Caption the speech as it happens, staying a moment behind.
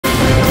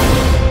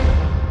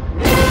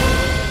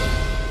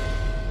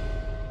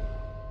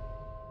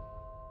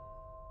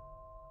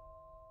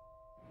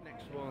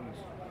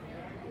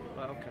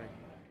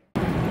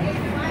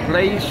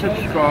please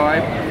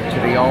subscribe to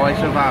the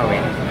Eyes of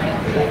Owen.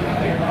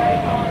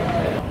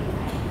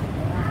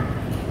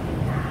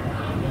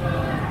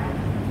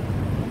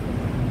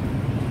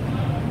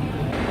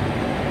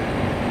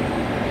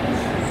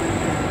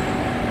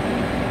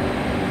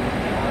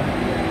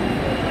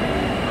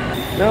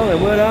 Now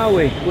then, where are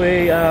we?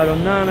 We are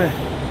on Nana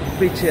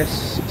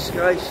BTS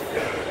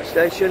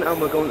station and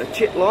we're going to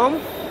Chit. We're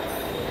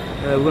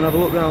going to have a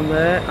look around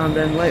there, and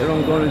then later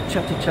on going to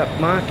Chatuchak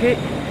Market.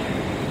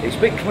 It's a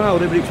bit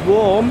cloudy but it's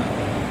warm.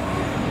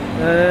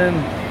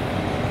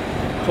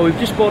 So we've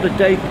just bought a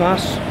day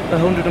pass,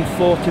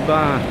 140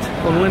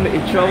 baht,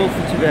 unlimited travel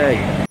for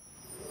today.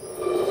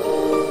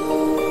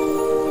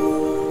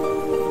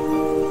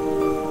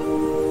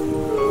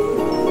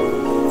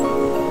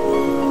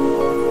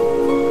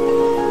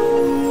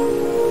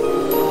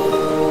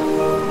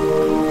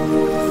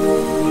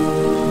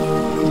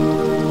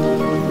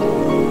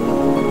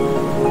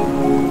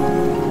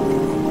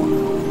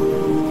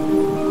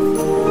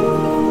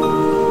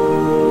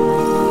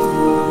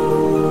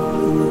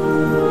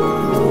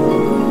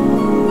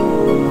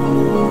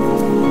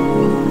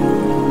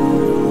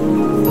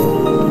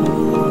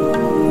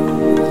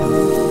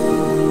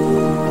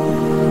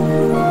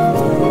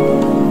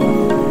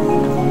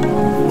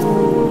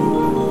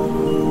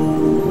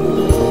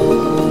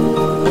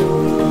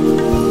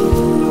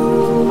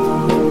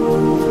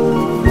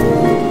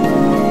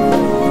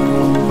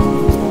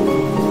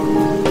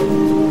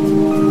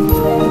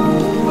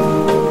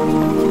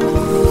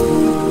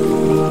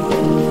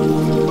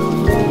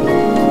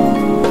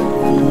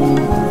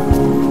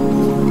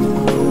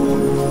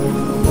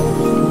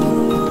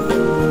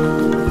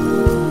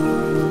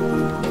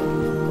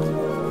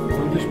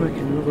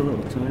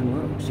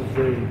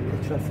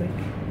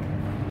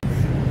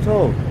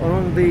 So,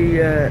 on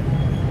the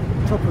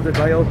top of the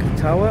Baiyoke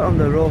Tower, on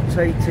the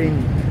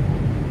rotating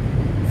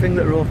thing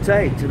that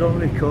rotates, I don't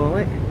really call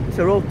it. It's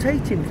a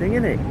rotating thing,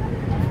 isn't it?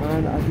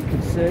 And as you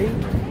can see,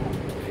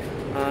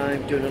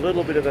 I'm doing a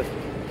little bit of a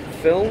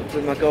film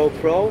with my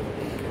GoPro,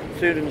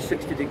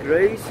 360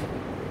 degrees.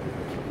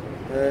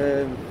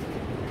 We're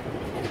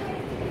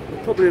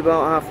probably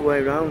about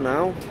halfway around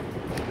now.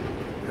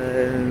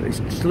 It's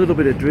just a little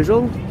bit of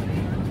drizzle.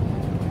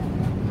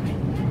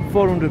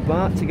 400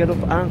 baht to get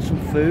up and some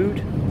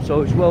food,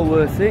 so it's well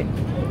worth it.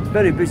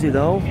 Very busy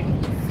though.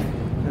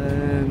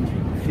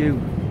 Few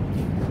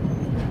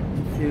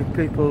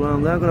people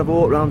around there. I'm going to have a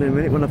walk around in a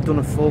minute when I've done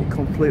a full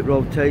complete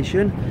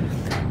rotation.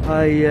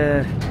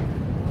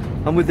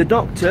 I'm with the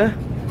doctor,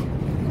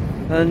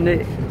 and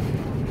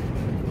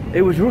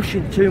he was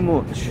rushing too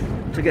much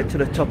to get to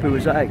the top. He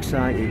was that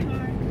excited.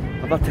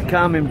 I've had to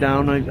calm him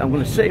down. I'm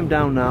going to sit him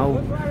down now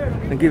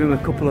and give him a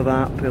couple of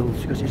heart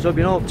pills because it's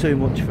been all too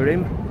much for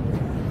him.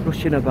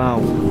 Rushing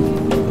about. I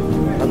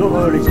don't know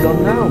where he's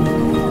gone now.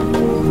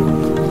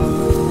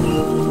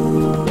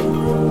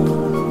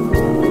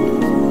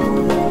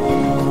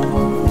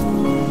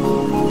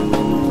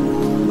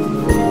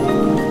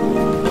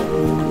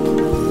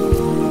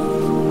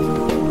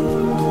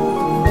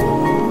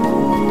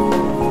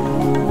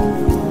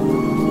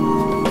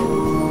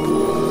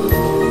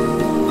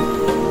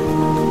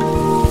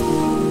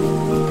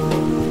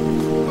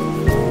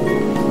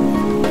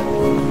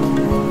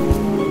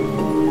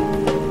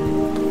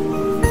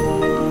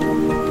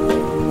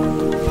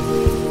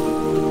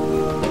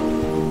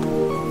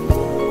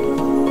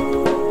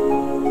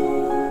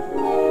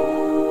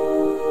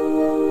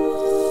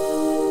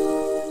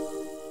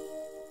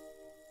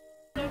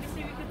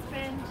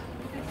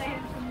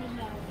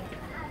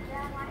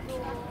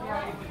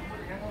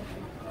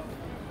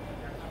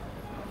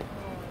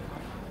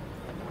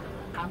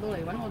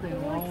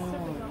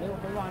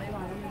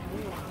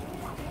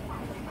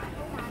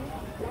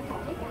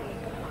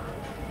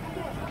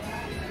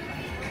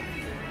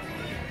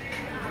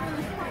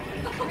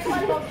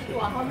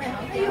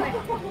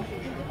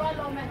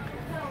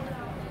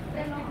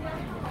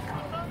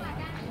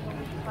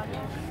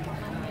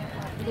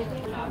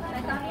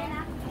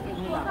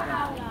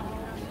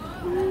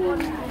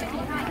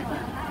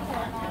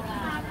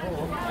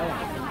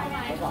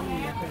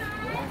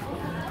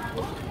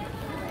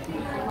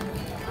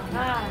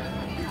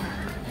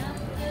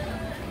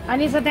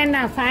 Ini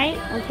standar size,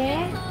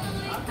 okay?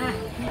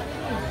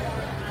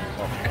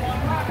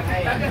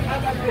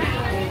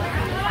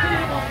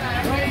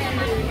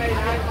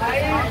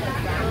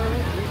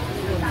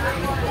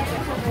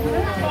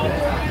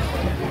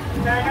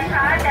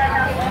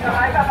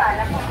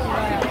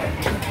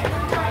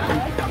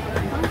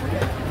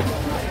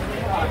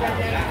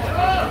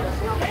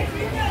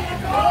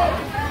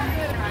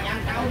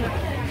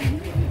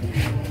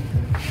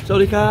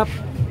 Sorry, Cap.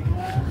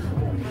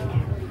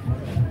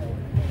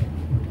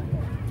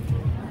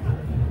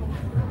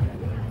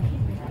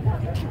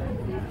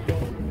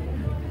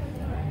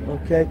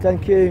 Okay,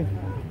 thank you.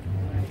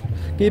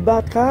กี่บา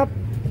ทครับ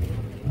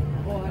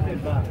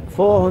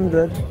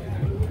 400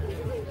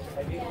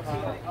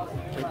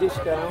 a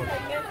discount.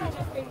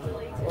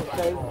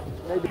 Okay,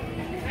 maybe.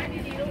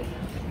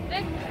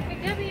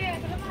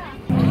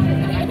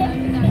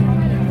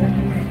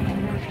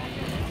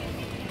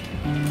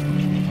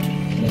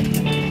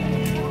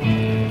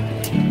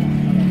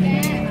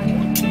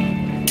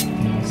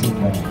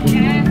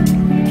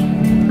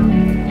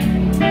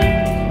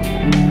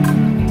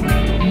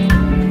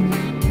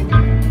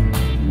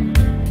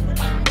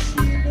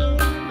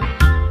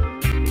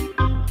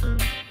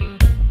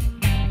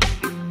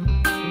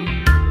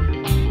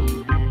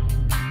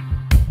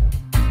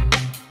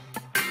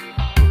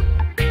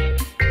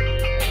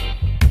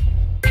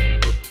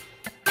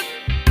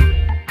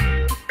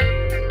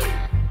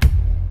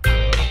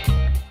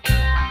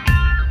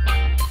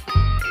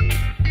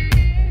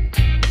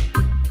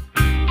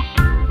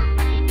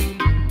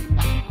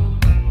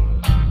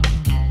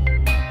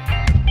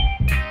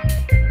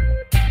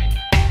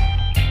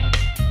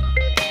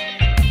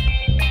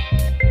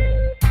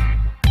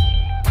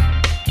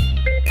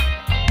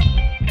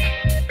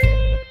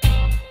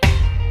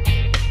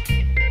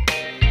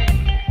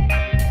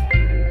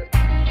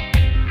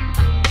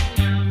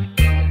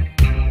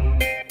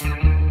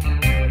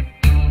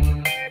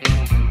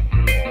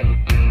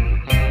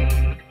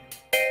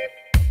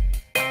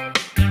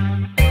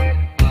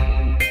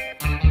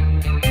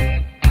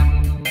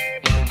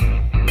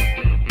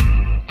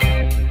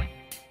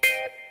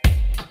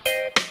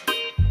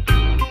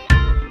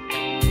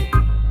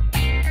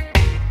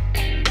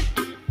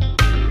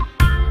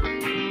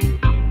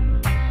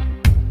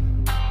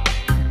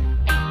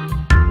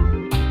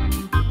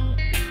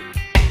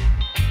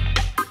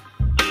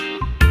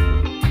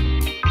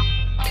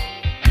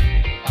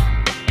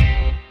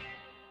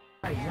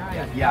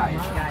 ใหญ่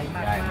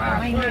มา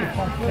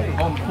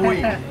กอมปุ้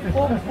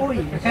ย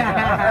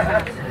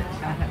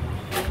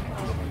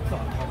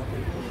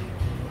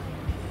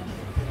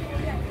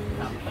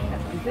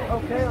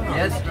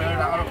Yes,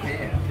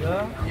 okay.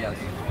 Yes.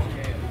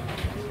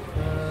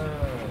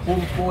 ปุ้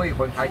มปุ้ย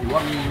คนไทยถือว่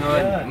ามีเงิ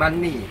นมัน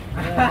นี่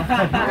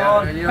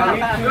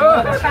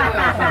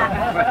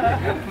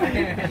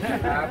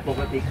ป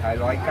กติขาย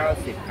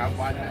190ครับ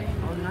วันไหน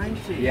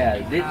Yeah,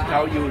 this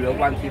how you เหลือ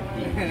150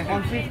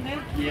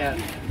 Yeah.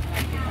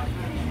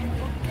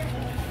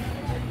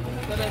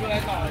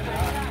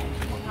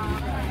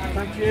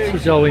 This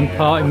is Owen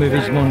parting with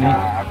his money.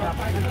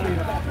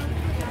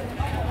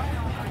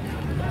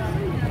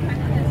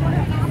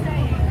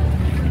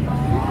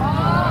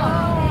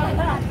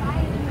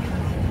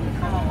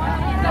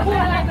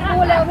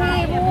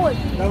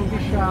 Don't be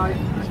shy,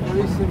 it's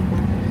very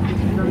simple,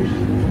 it's very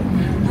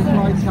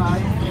right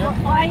time.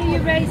 Why are you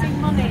raising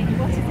money?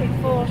 What is it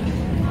for?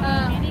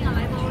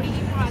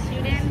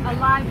 A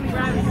library.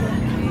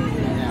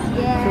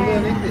 To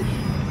learn English.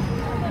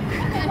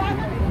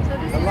 So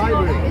this A is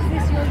library. Is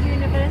this your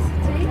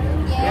university?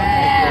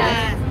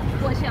 Yeah.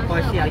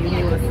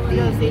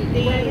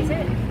 University. Where is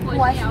it?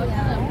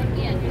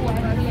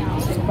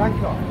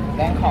 Bangkok.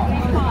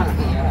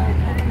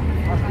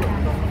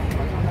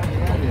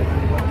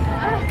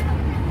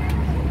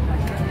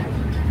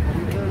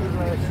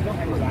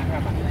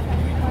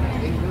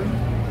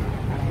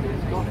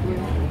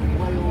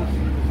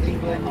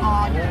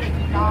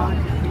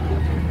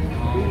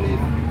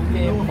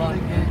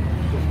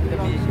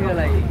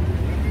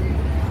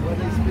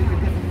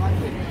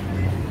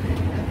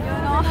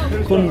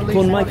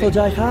 Kunไม่เข้าใจ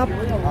ครับ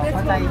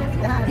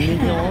นิด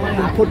น้อย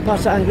พูดภา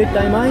ษาอังกฤษไ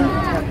ด้ไหม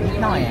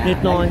นิด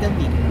น้อย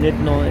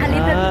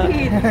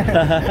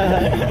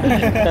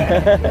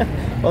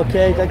โอเค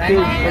thank you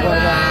บ๊าย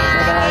บา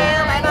ย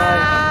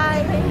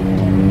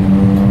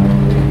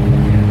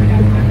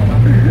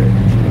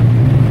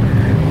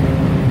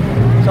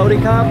สวัสดี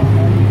ครับ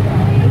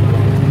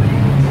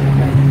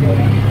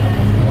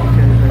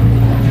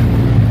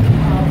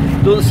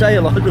Don't say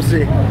a lot, does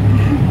he?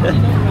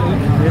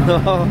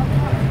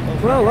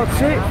 Well, that's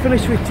it.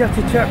 Finished with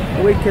Chatty Chat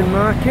Weekend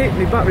Market.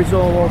 My battery's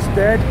almost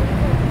dead.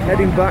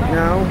 Heading back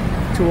now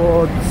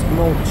towards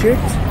More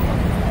Chit,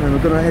 and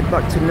we're going to head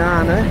back to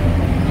Nana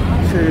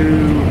to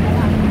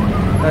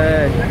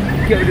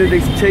get rid of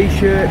these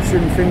t-shirts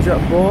and things that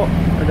I bought,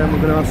 and then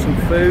we're going to have some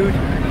food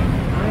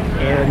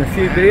and a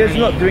few beers.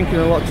 Not drinking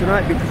a lot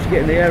tonight because we're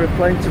getting the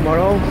aeroplane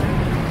tomorrow,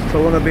 so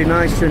I want to be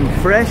nice and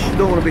fresh.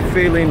 Don't want to be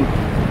feeling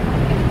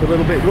a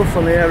little bit rough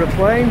on the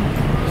aeroplane.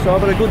 So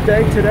I've had a good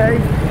day today.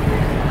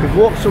 We've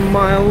walked some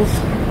miles,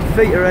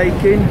 feet are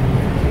aching.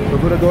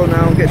 We're going to go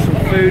now and get some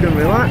food and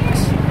relax.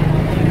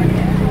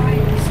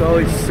 So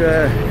it's,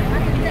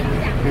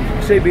 you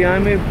can see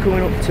behind me, we're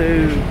coming up to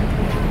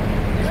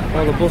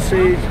all the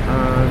buses,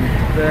 and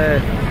there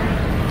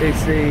is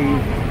the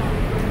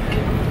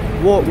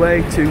walkway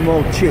to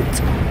More Chit,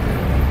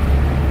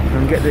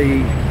 and get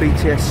the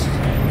BTS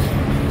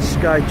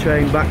Sky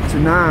train back to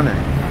Nana.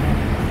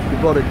 We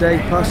bought a day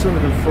pass,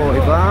 140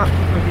 baht.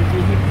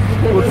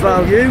 Good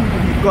value,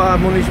 you've got our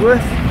money's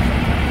worth.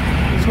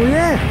 So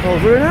yeah,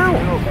 over and out.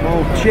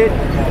 More Chit.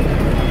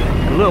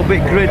 A little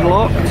bit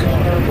gridlocked.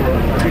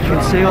 As you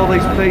can see, all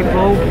these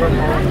people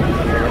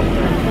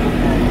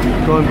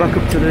going back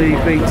up to the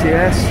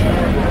BTS.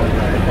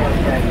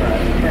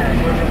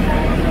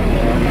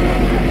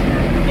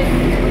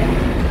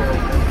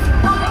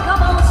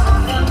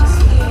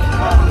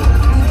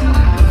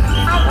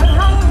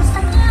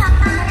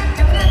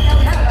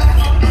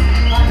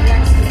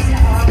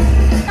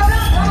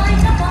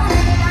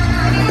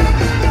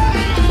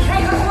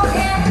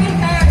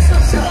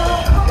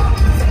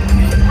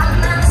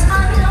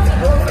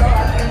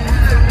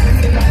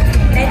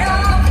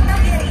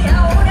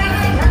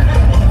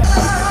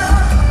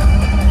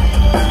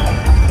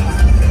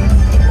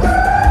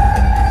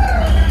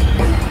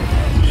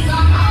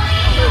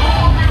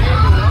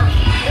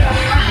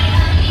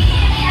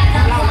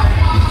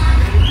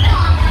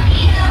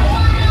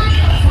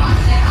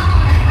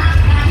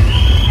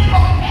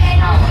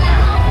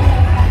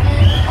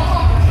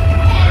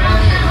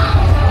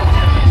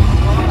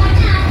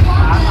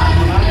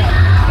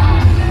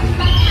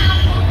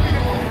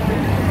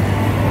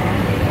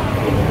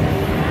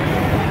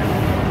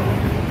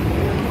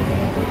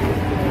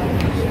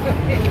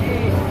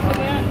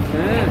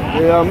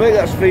 Yeah, mate,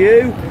 that's for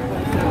you.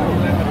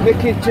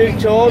 Mickey Two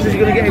Tours is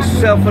going to get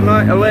himself a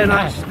late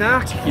night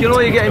snack. Do you know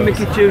what you're getting,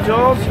 Mickey Two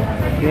Tours?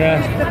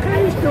 Yeah.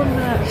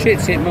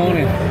 Shit's it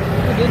morning.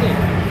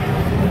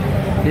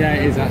 Yeah,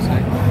 it is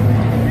actually.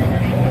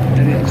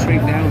 And it'll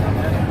shrink down.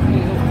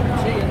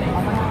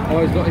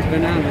 Oh, he's got his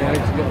banana there.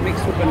 He's got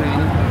mixed up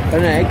banana.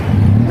 An egg?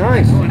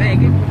 Nice. Oh, an egg.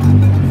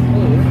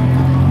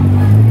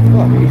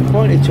 Oh, he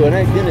pointed to an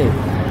egg, didn't he?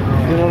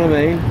 You know what I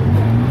mean?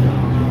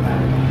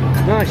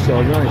 Nice,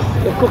 Sean, nice.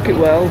 They'll cook it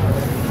well.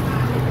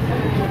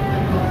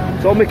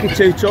 So, Mickey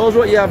Two Tours,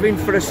 what are you having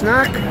for a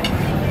snack?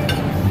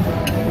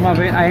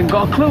 I ain't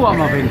got a clue what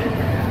I'm having.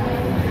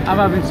 I'm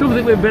having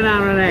something with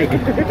banana and egg.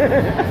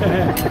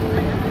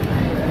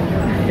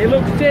 It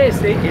looks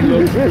tasty. It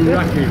looks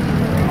cracking.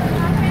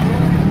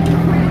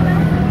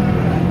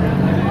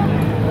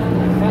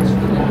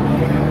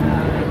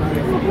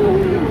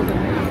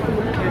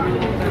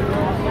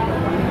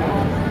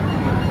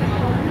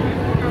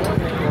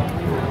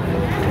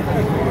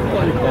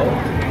 What do you call it?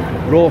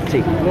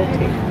 Roti.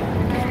 Roti.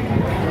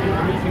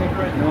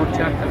 No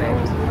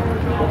chocolate.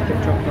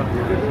 Chocolate.